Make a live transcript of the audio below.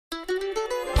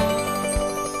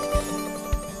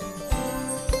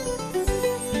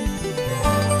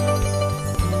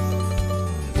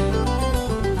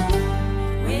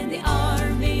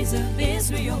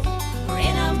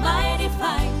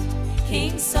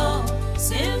Lord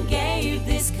soon gave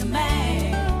this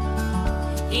command.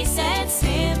 He said,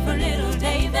 send for little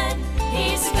David,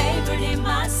 he's favored in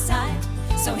my sight.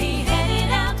 So he headed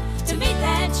out to meet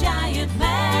that giant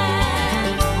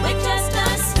man, with just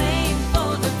a sling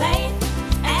for the faith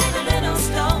and a little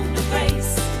stone of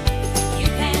grace. You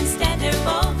can stand there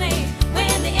boldly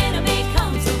when the enemy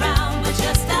comes around, with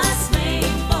just a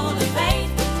sling for the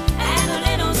faith and a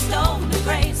little stone of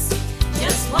grace.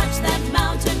 Just watch that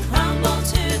mountain crumble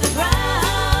to the ground.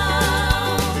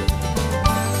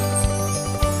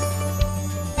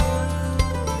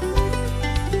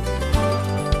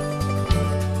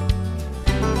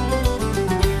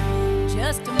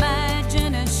 Just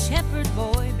imagine a shepherd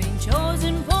boy being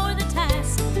chosen for the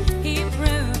task. He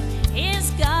proved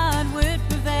his God would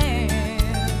prevail.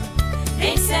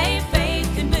 They say faith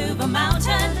can move a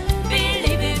mountain.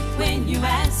 Believe it when you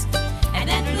ask, and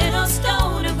that little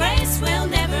stone of grace will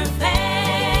never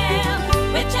fail.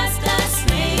 With just a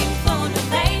sling full of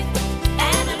faith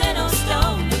and a little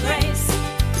stone of grace,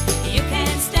 you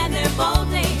can stand there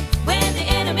boldly when the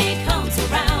enemy comes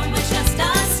around. With just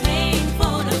a sling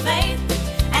full of faith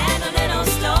and a little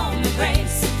stone of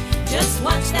grace, just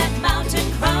watch that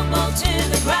mountain crumble to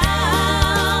the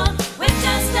ground. With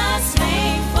just a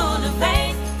sling full of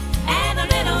faith and a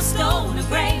little stone of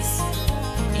grace,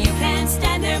 you can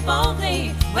stand there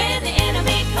boldly when the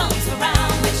enemy comes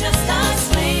around. With just a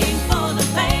sling full of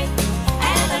faith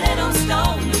and a little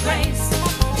stone of grace,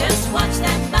 just watch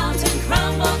that mountain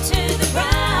crumble to the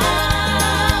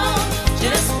ground.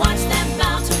 Just watch that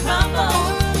mountain crumble,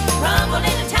 crumble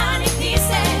into tiny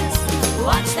pieces.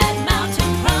 Watch that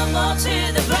mountain crumble to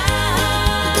the ground.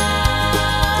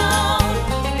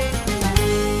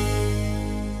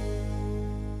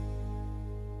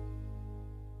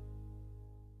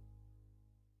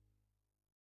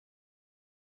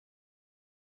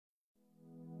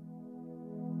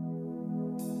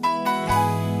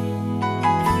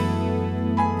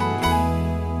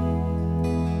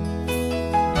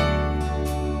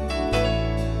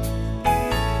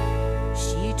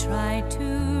 She tried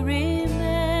to remember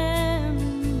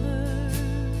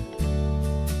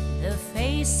the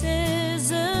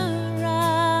faces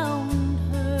around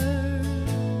her.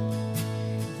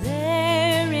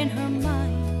 There in her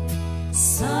mind,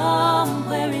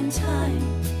 somewhere in time,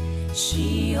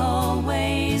 she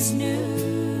always knew.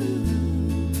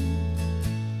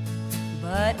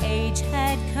 But age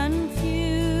had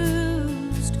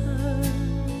confused her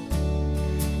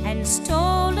and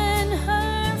stolen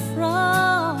her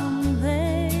from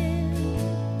them.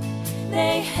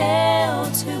 They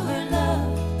held to her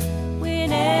love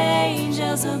when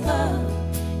angels above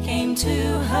came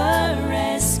to her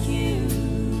rescue.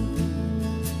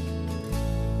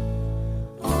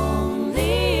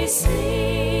 Only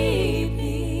sleeping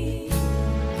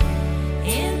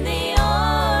in the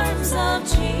arms of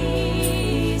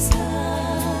Jesus,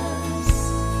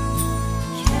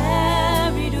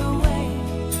 carried away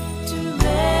to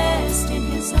rest in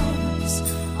his arms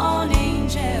on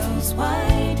angels'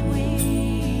 white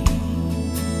wings.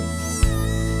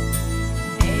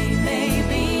 They may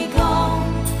be gone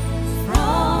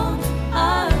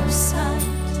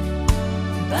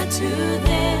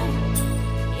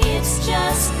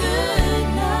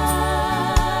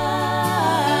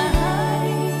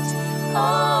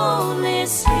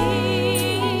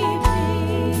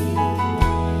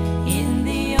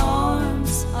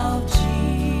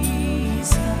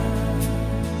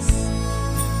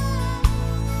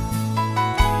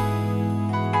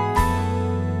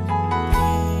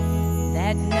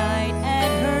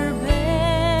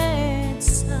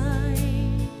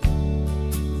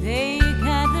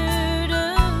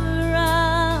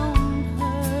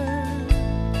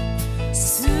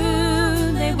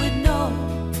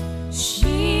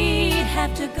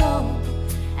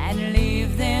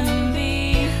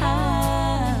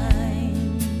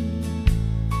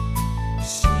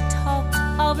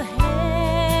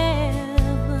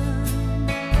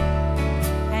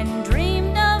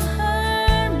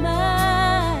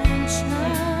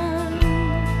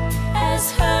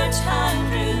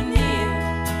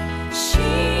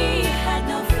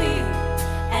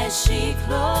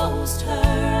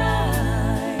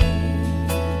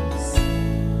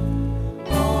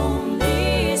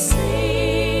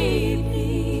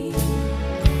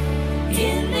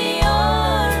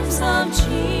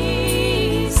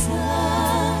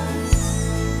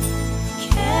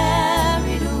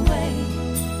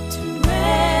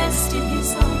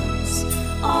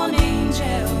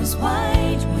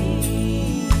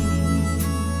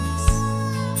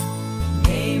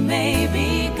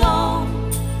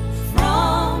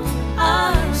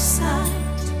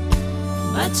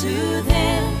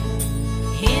them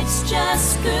it's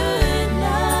just good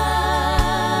night,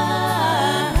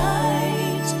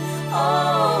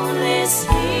 only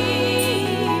sleeping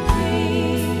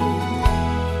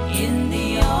in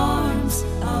the arms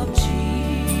of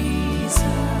Jesus.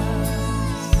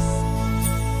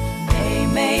 They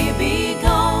may be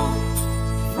gone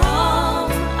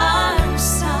from our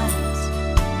sight,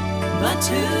 but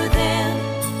to them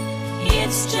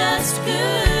it's just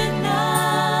good night,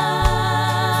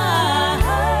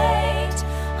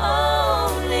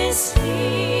 only sleeping.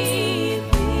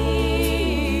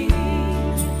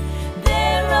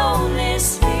 They're only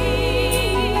sleeping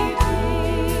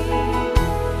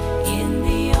in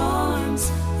the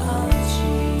arms of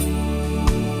Jesus.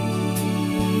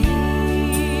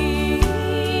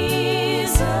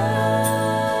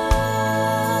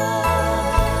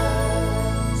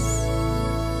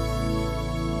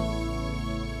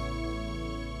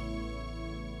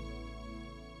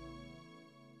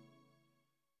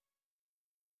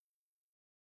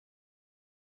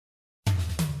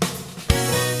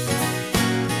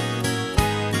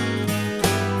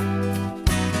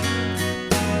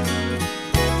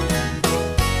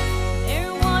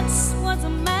 There once was a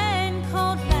man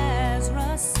called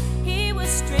Lazarus. He was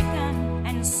stricken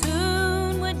and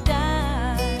soon would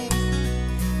die.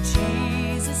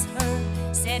 Jesus heard,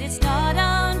 said it's not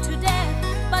unto death,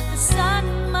 but the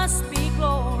Son must be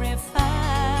glorified.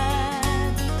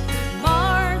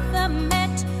 Martha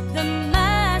met the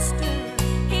Master.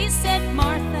 He said,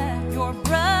 Martha, your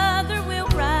brother will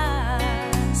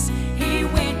rise. He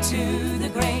went to the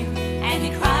grave and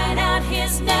he cried out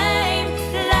his name.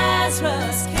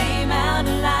 Lazarus came out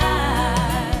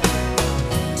alive.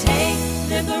 Take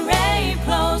the grave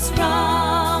clothes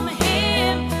from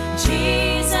him,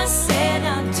 Jesus said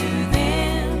unto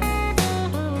them.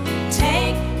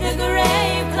 Take the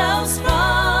grave clothes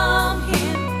from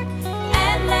him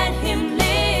and let him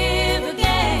live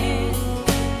again.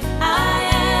 I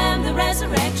am the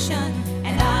resurrection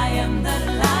and I am the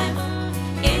life.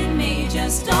 In me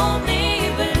just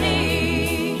only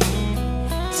believe.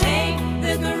 Take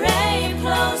the grave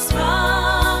clothes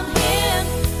from him,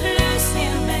 loose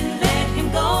him and let him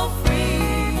go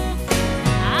free.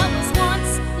 I was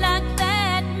once like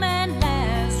that man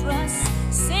Lazarus.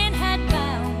 Sin had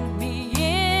bound me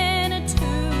in a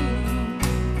tomb.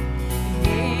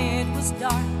 It was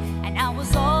dark and I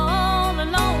was all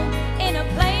alone in a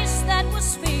place that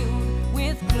was filled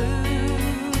with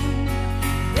gloom.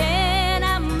 Then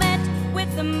I met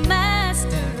with the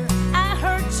Master. I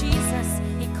heard Jesus,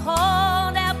 he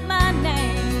called out my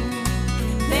name.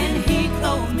 Then he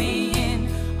clothed me in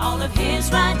all of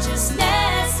his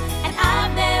righteousness, and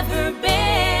I've never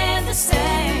been the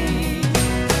same.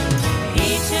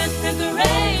 He took the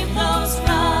grave clothes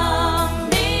from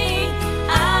me.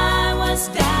 I was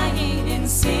dying in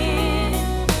sin.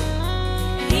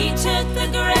 He took the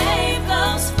grave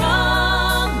clothes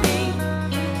from me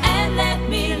and let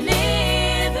me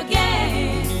live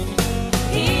again.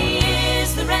 He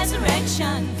is the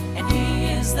resurrection and he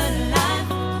is the life.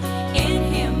 In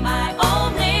him I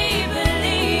only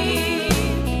believe.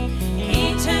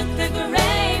 He took the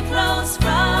grave clothes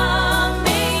from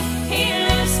me. He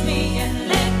loosed me and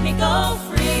let me go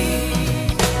free.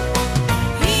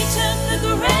 He took the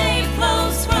grave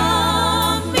clothes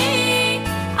from me.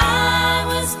 I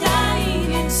was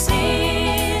dying in sin.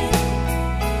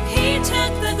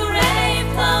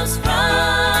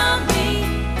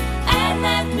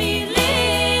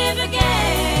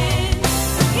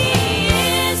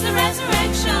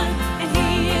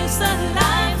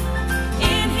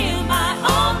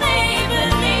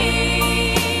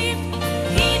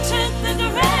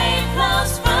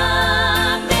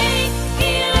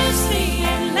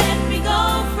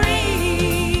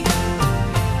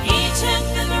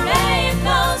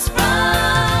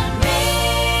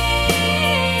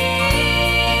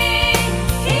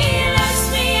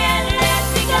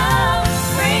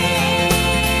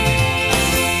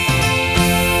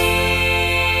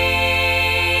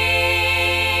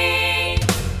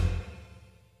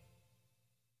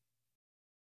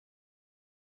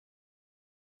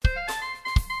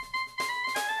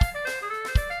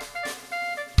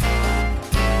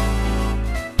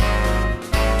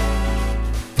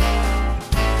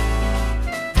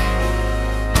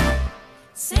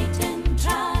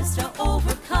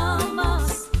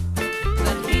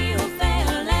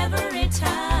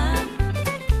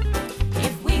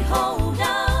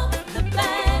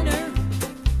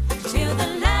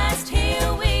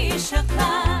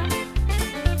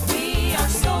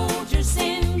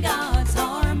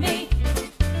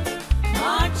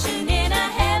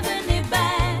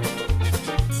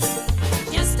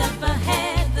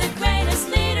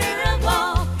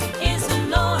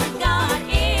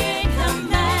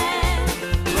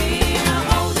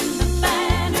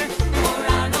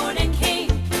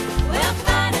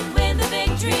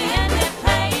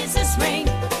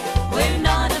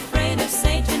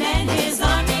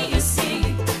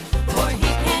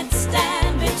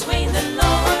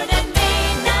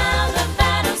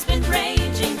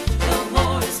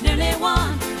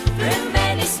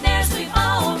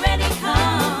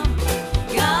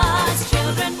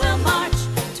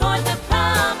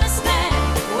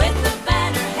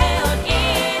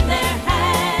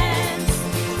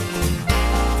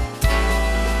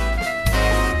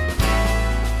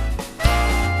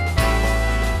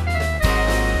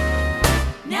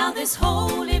 Now this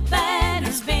holy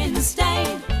banner's been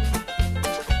stained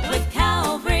with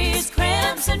Calvary's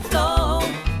crimson flow,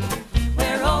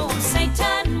 where old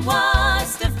Satan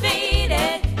was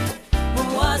defeated,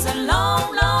 was a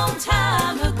long, long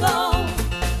time ago.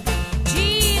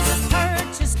 Jesus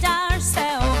purchased our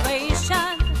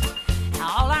salvation,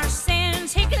 all our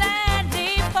sins He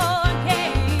gladly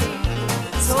forgave.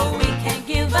 So we can't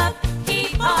give up,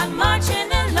 keep on marching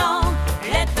along,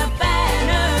 let the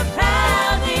banner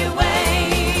proudly wave.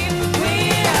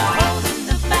 We're holding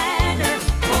the banner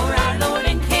for our Lord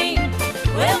and King.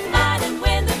 We'll fight and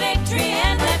win the victory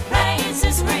and let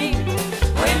praises ring.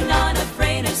 We're not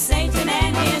afraid of Satan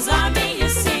and his army, you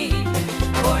see,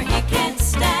 for he can't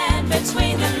stand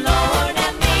between the Lord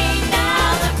and me.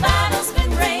 Now the battle's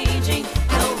been raging,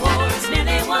 the war's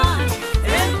nearly won.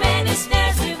 Through many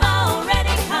snares we've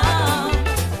already come.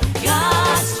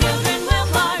 God's children will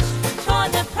march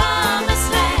toward the promised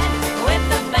land with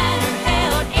the banner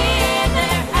held in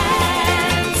their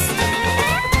hands.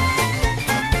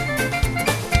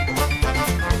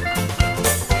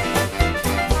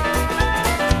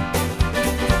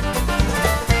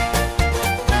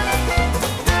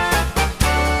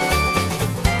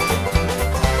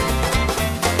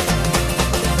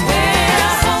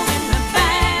 We're holding the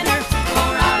banner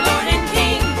for our Lord and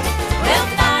King. We'll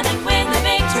fight and win the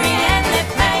victory and let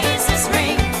praises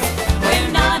ring.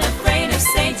 We're not afraid of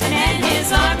Satan and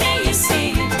his army, you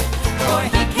see, for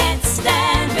he can't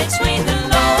stand between the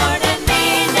Lord and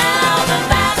me. Now the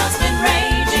battle's been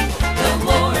raging, the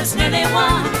war's nearly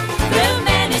won. Through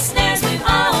many snares we've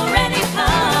already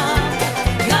come.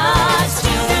 God's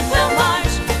children will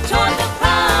march toward the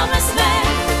promised land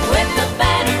with the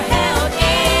banner held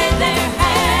in their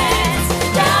hands.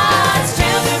 God's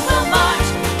children will march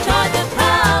toward the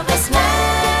promised land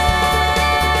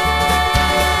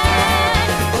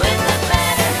with the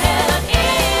banner held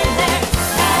in their hands.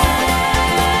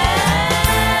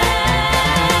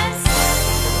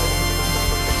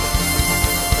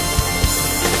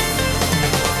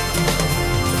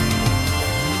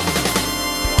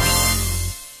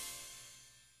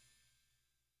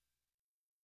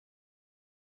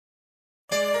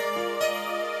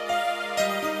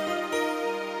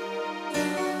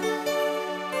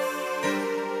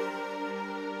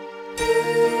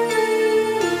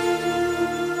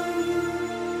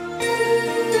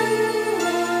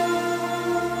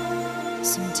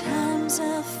 Sometimes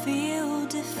I feel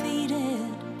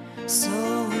defeated, so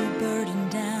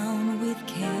burdened down with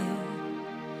care.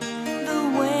 The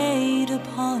weight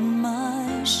upon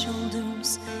my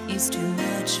shoulders is too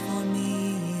much for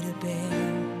me to bear.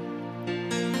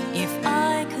 If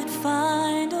I could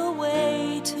find a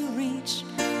way to reach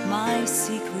my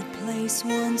secret place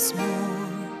once more,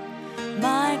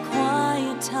 my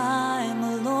quiet time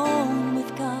alone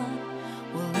with God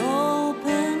will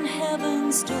open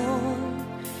heaven's door.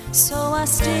 So I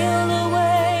steal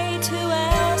away to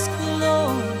ask the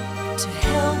Lord to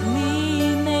help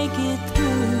me make it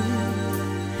through.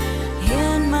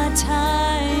 In my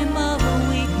time of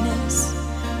weakness,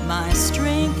 my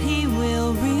strength He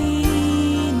will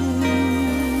renew.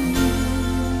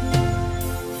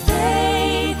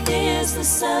 Faith is the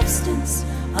substance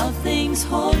of things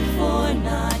hoped for,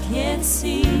 not yet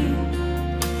seen.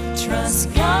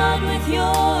 Trust God with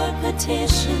your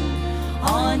petition,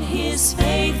 on His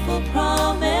faithful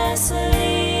promise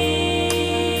lean.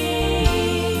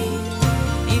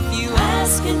 If you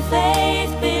ask in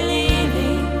faith,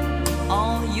 believing,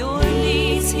 all your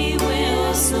needs He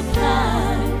will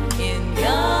supply. In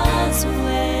God's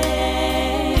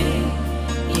way,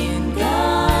 in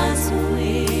God's will,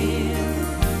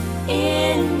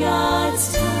 in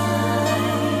God's time.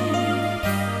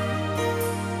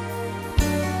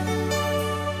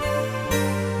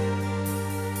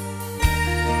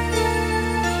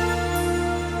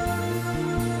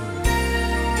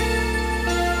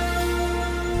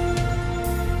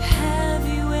 Have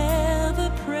you ever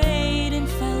prayed and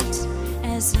felt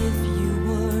as if you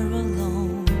were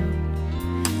alone,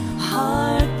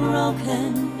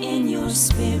 heartbroken in your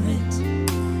spirit,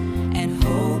 and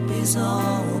hope is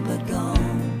all but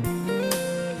gone?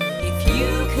 If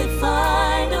you could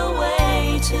find a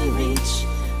way to reach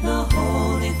the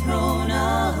holy throne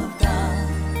of God,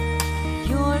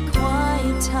 your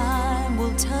quiet time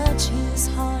will touch His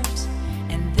heart,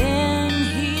 and then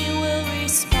He will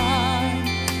respond.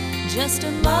 Just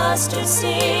a mustard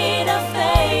seed of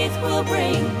faith will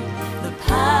bring the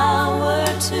power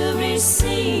to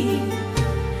receive.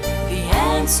 The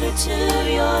answer to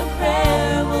your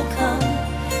prayer will come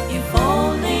if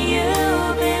only you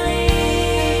believe.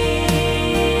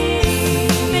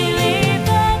 Believe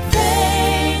that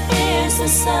faith is the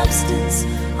substance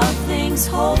of things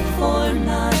hoped for,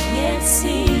 not yet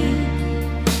seen.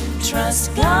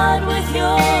 Trust God with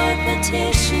your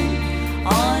petition,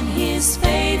 on His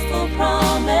faithful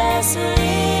promise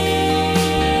lean.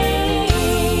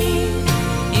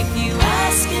 If you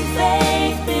ask in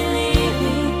faith,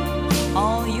 believing,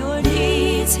 all your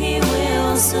needs He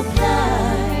will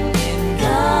supply in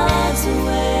God's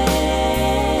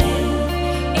way,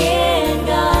 in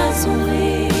God's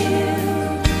will,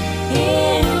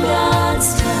 in God's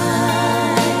time.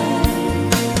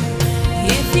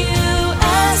 If you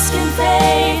ask in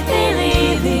faith,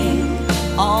 believing,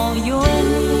 all your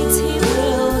needs He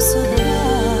will supply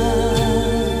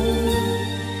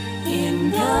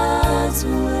in God's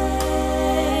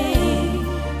way,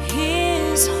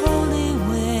 His holy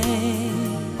way,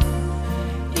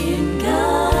 in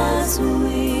God's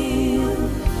will,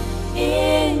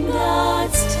 in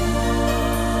God's time.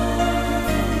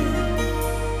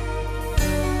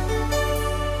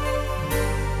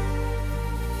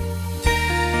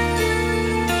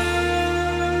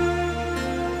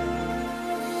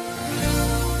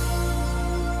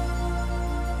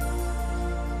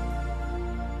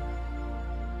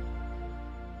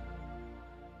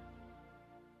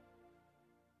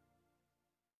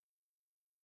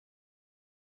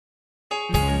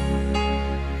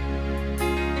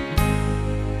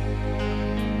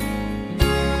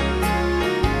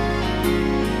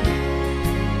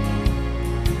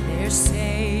 Their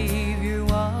Savior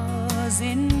was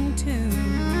in tune.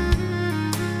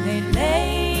 They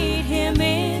laid Him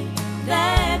in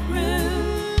that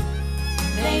room.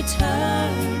 They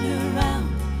turned around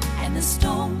and the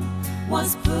stone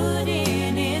was put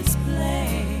in its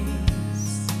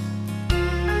place.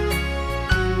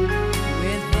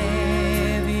 With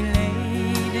heavy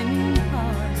laden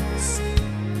hearts,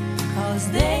 'cause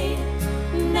they'd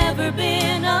never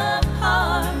been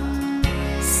apart.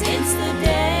 Since the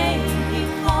day He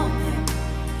called them,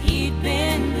 He'd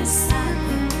been beside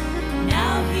them.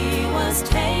 Now He was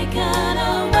taken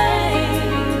away.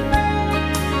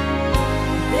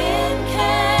 Then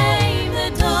came the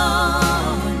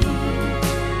dawning.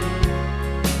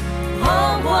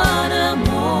 Oh, what a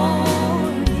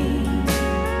morning.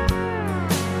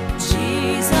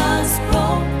 Jesus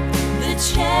broke the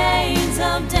chains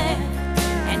of death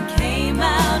and came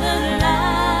out alive.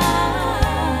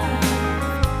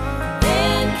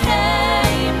 Then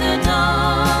came the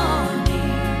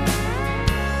dawning.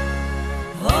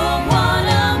 Oh, what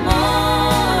a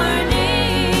morning.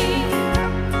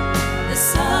 The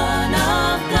Son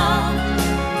of God,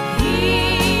 He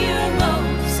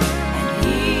arose and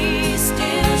He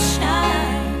still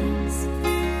shines.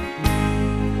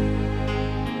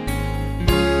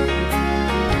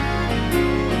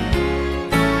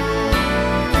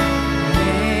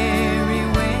 Mary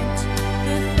went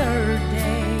the third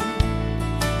day.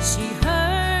 She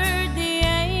heard the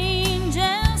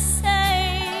angel say,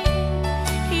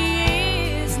 He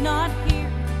is not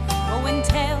here. Go and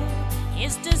tell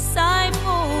His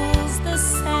disciples the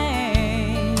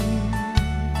same.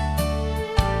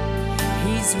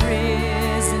 He's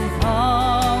risen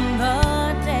from the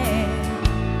dead.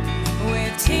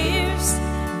 With tears,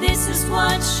 this is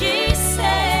what she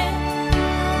said.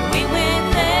 We went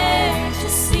there to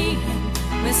see Him,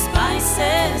 with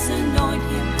spices anoint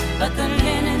Him, but the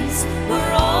linens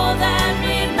were all that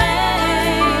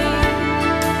remained.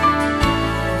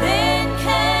 Then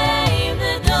came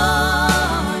the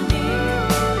dawning.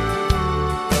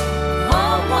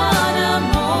 Oh, what a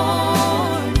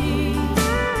morning.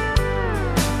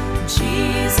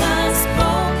 Jesus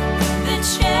broke the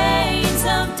chains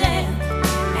of death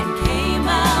and came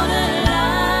out alive.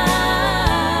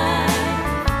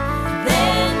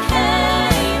 Then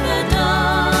came the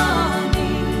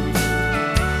dawning.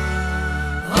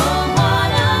 Oh,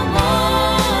 what a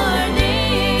morning.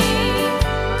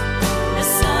 The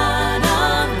Son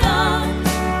of God,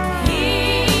 He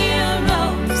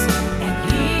arose and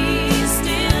He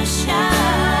still shines.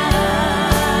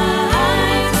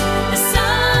 The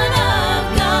Son of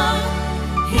God,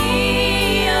 He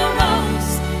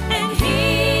arose and He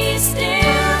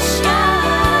still shines.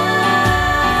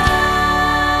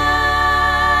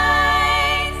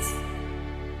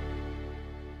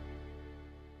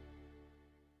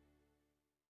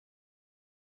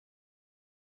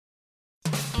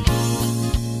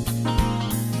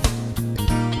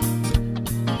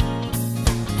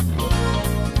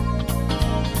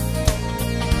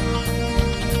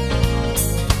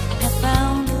 I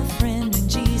found a friend in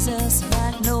Jesus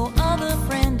like no other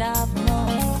friend I've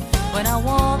known. When I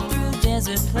walk through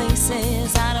desert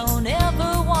places, I don't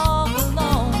ever walk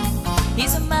alone.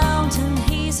 He's a mountain,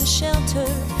 He's a shelter.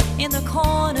 In the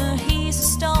corner, He's a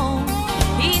stone.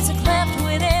 He's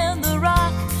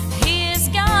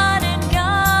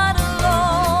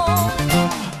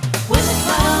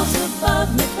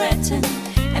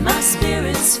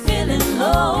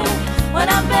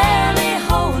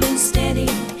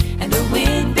and the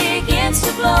wind begins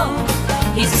to blow.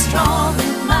 He's a strong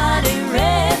and mighty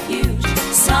refuge,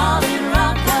 solid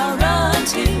rock I'll run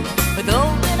to. With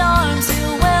open arms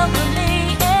he'll welcome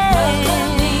me.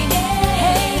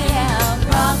 Hey,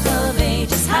 rock of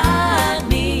ages, hide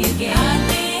me again.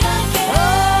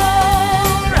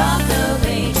 Oh, rock of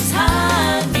ages,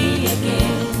 hide me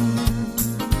again.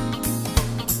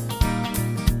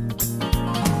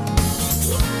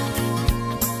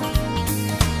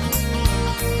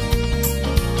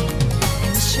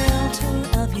 In the shelter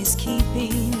of his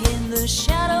keeping, in the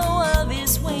shadow of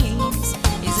his wings,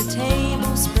 is a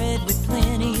table spread with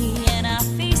plenty, and I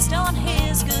feast on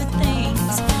his good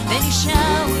things. Then he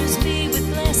showers me with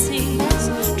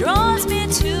blessings, draws me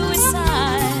to his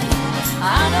side.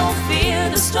 I don't fear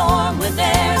the storm when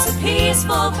there's a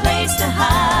peaceful place to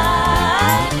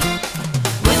hide.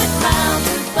 When the clouds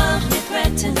above me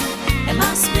threaten and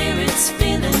my spirit's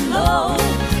feeling low,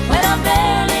 when I'm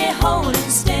barely holding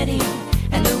steady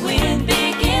and the wind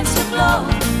begins to blow,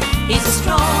 he's a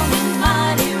strong and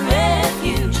mighty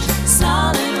refuge,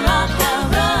 solid rock I'll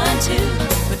run to.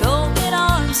 With open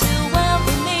arms he'll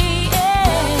welcome me.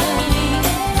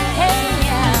 Hey,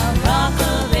 rock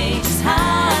of ages,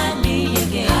 hide me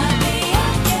again.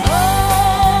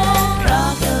 Oh,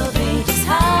 rock of ages,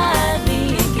 hide me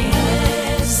again.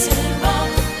 Blessed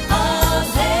rock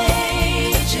of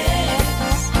ages,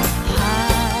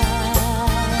 hide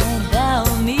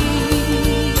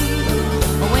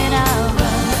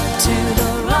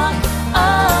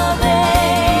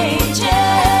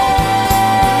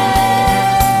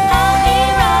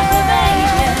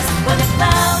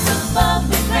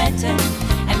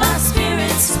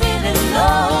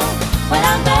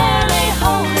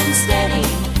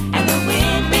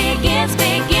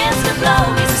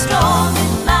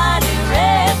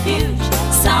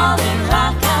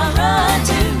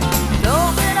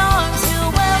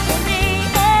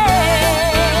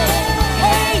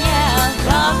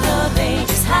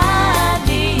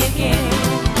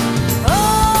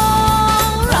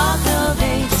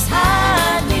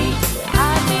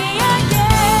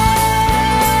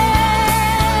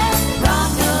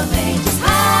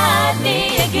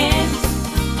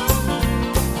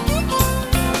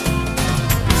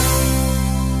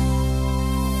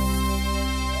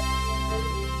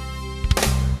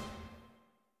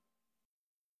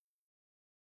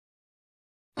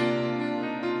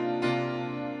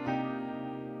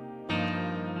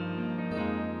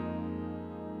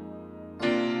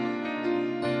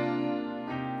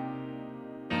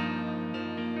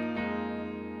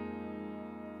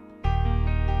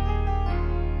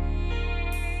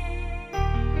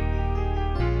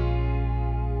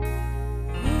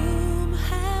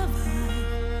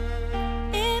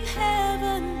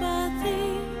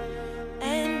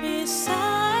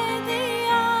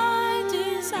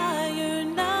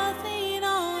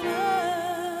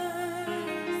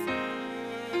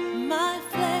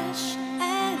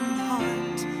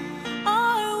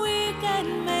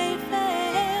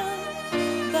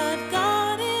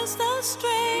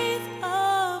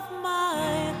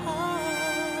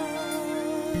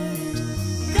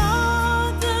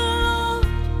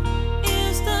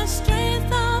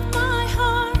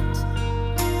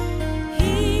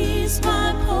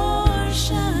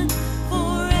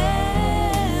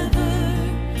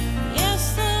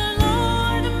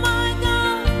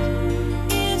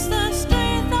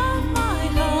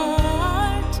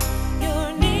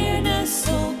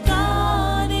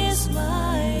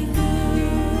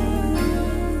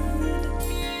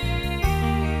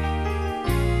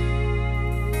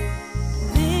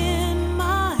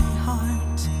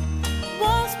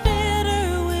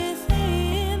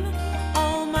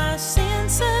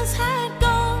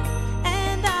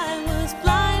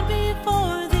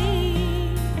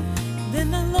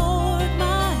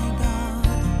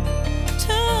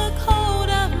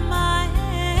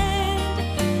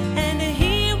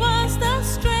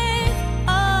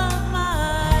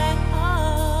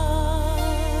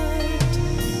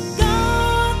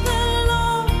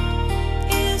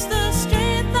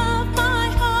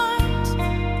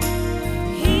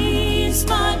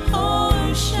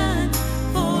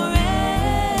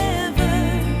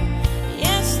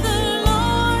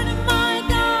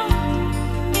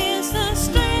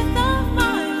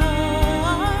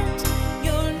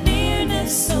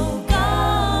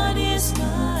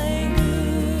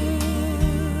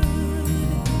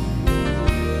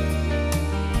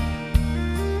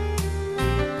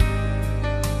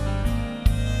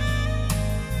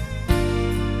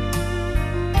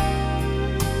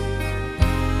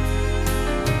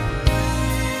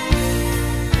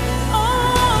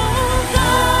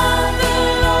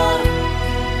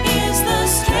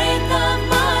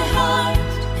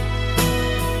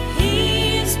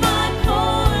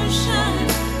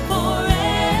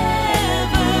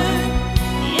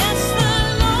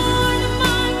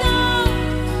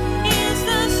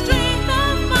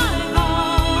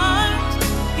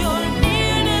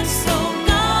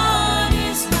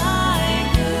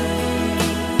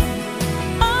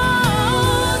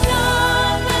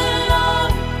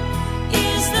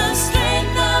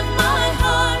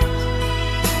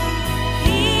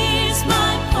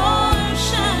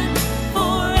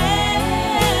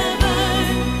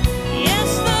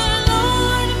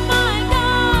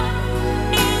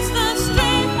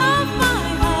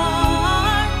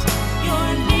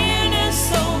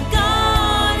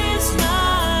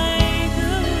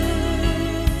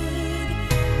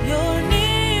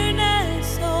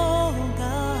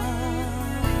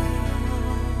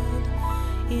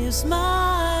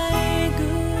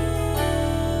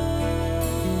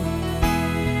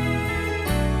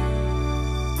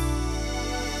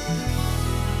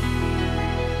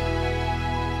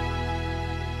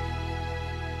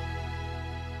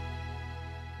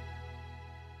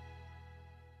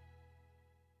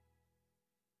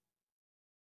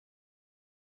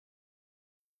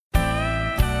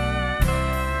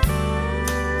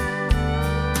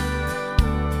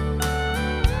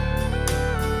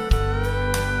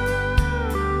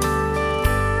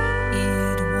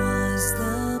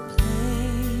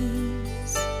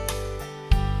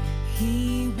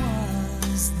He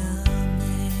was the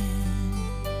man.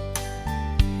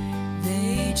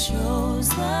 They chose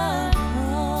the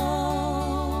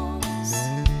cross.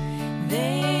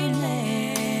 They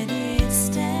let it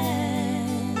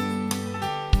stand.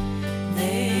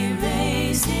 They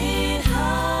raised it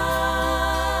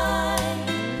high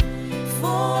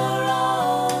for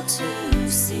all to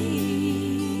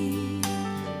see.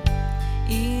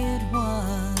 It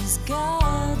was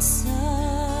God's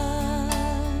Son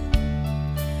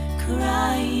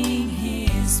crying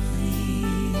his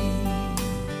plea.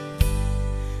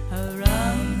 A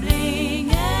rumbling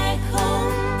echo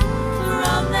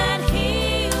from that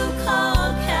hill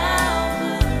called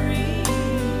Calvary.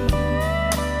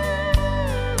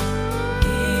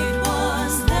 It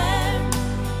was there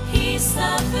he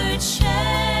suffered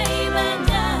shame and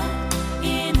died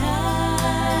in agony.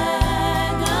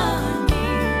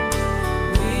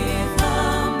 With a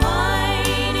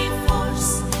mighty force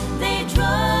they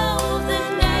drove the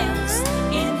nails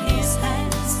in his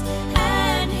hands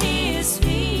and his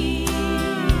feet.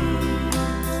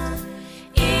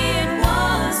 It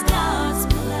was God's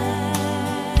plan.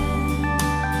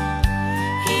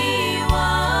 He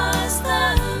was the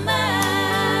man.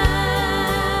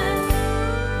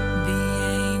 The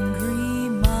angry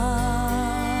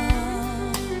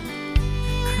mob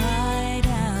cried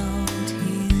out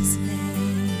his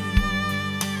name.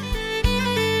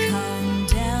 Come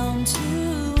down to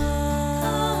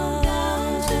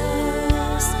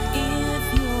us if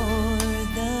you're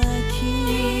the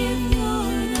King.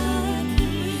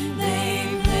 They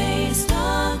placed a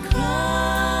crown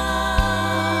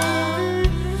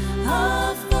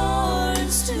of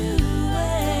thorns to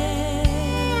wear.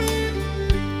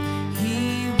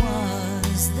 He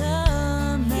was the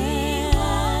man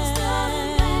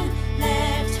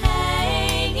left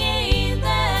hanging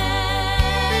there.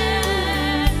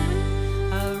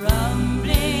 A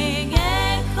rumbling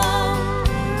echo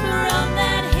from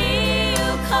that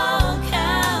hill called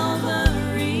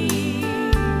Calvary.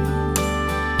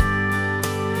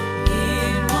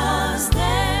 It was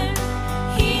there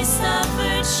he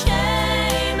suffered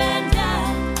shame and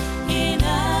died in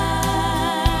agony.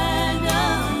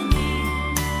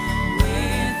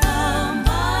 With a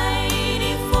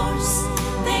mighty force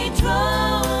they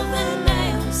drove the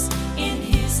nails in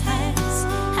his hands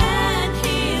and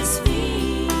his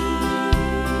feet.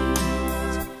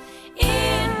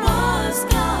 It was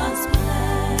God's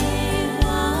plan. It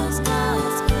was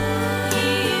God's plan.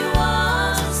 He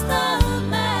was the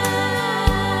man.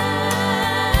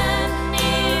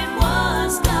 It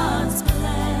was God's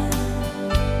plan.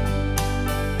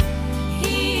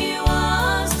 He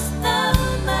was the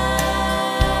man.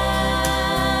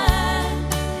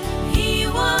 He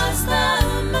was the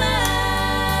man.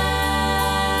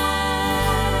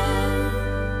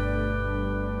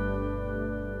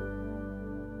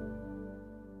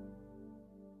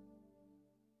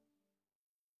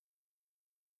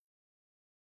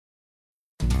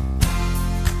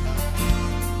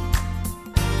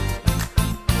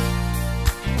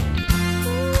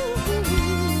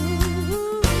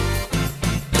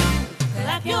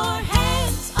 Clap your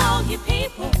hands, all you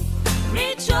people.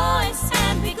 Rejoice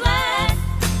and be glad.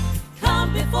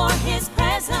 Come before his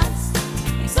presence.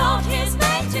 Exalt his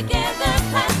name together.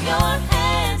 Clap your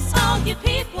hands, all you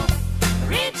people.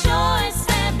 Rejoice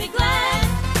and be glad.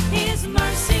 His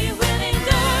mercy will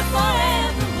endure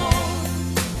forevermore.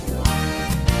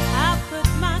 I put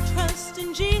my trust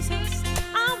in Jesus.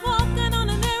 I'm walking on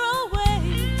a narrow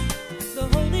way. The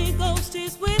Holy Ghost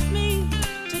is with me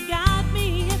to guide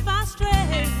me if I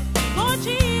stray. For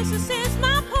Jesus is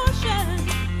my portion,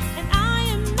 and I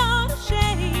am not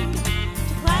ashamed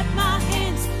to clap my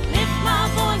hands, lift my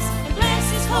voice, and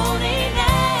bless his holy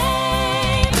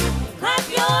name. Clap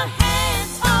your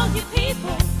hands, all you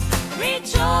people.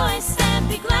 Rejoice and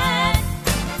be glad.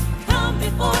 Come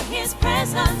before his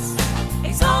presence.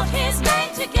 Exalt his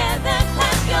name together.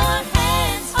 Clap your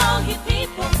hands, all you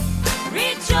people.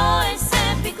 Rejoice